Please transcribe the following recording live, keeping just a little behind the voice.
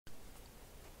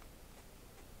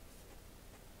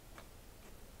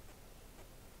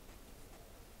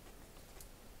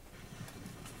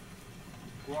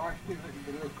squash too. Look at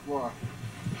the little squash.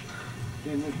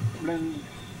 Then the blooms.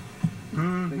 They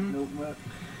can open up.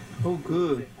 Oh,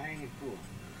 good. Hanging full.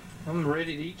 I'm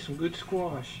ready to eat some good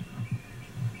squash.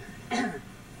 See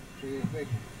if they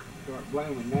can start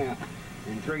blooming now.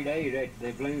 In 3 days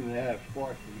they bloom, they have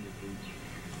squash for you to eat.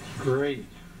 Great.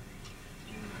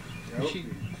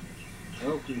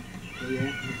 Okey.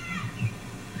 Yeah.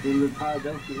 Good little pod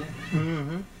okey there.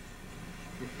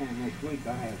 This time next week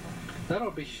I have one.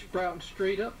 That'll be sprouting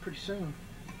straight up pretty soon.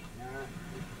 Nah.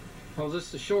 Oh, is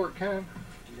this the short kind?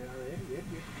 Yeah, it'll get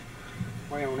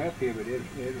way on up here, but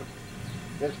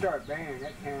it'll start bearing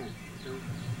that kind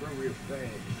real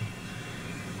fast.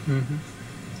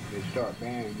 They start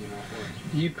bearing, you know.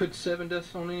 You put 7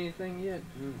 dust on anything yet?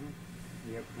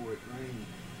 Yep, before it's rained.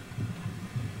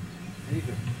 These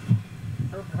are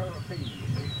purple jalapenos,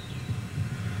 see?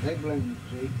 They bloom,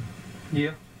 see?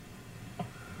 Yeah.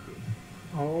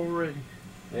 Already.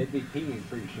 They'd be peeing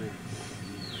pretty soon.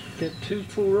 Got 2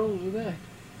 full rows of that.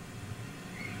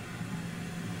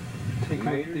 Take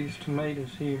Tomatoes. out these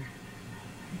tomatoes here.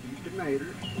 These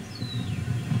tomatoes.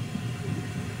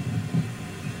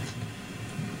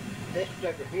 This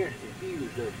sucker here's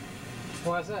confused us.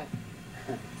 Why's that?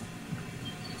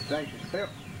 Thanks it's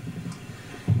pepper.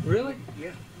 Really?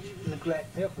 Yep. Looks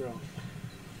like pepper on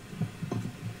it.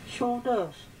 Sure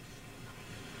does.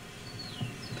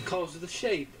 Because of the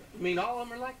shape. I mean, all of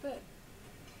them are like that.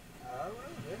 Oh, well,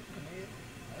 this one is.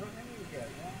 I don't think we got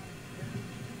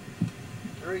 1,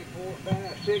 2, 3, 4,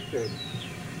 5, 6 of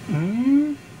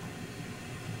them.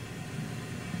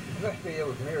 Must be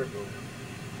those miracles.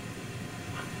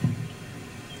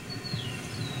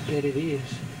 Bet it is.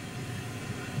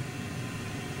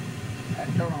 I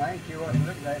told them I ain't sure what it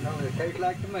looks like, no, they taste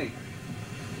like tomatoes.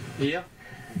 Yeah.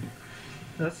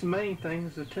 That's the main thing,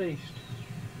 is the taste.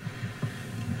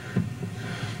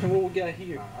 And what we got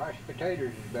here? Our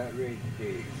potatoes is about ready to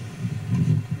dig.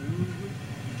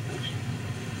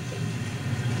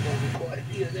 There's quite a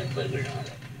few of them buggers on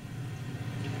it.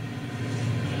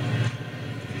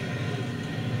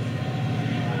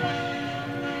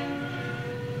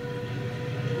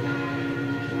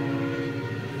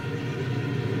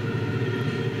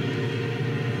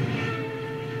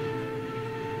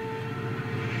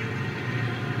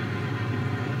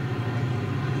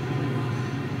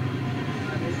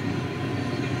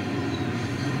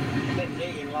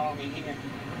 Digging along in here.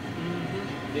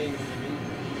 Digging underneath.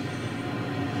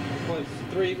 What's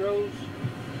 3 rows?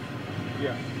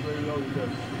 Yeah, 3 rows of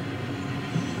them.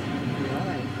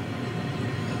 Right.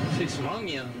 See some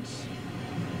onions.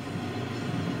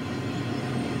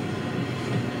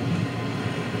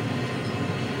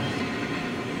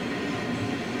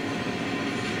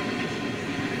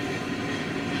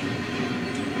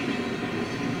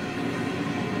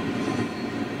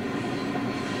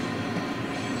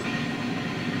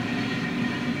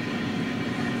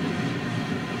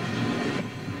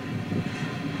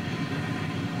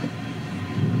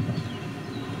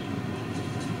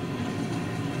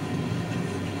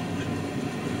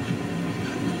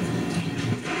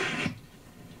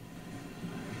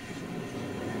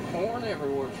 Corn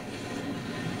everywhere.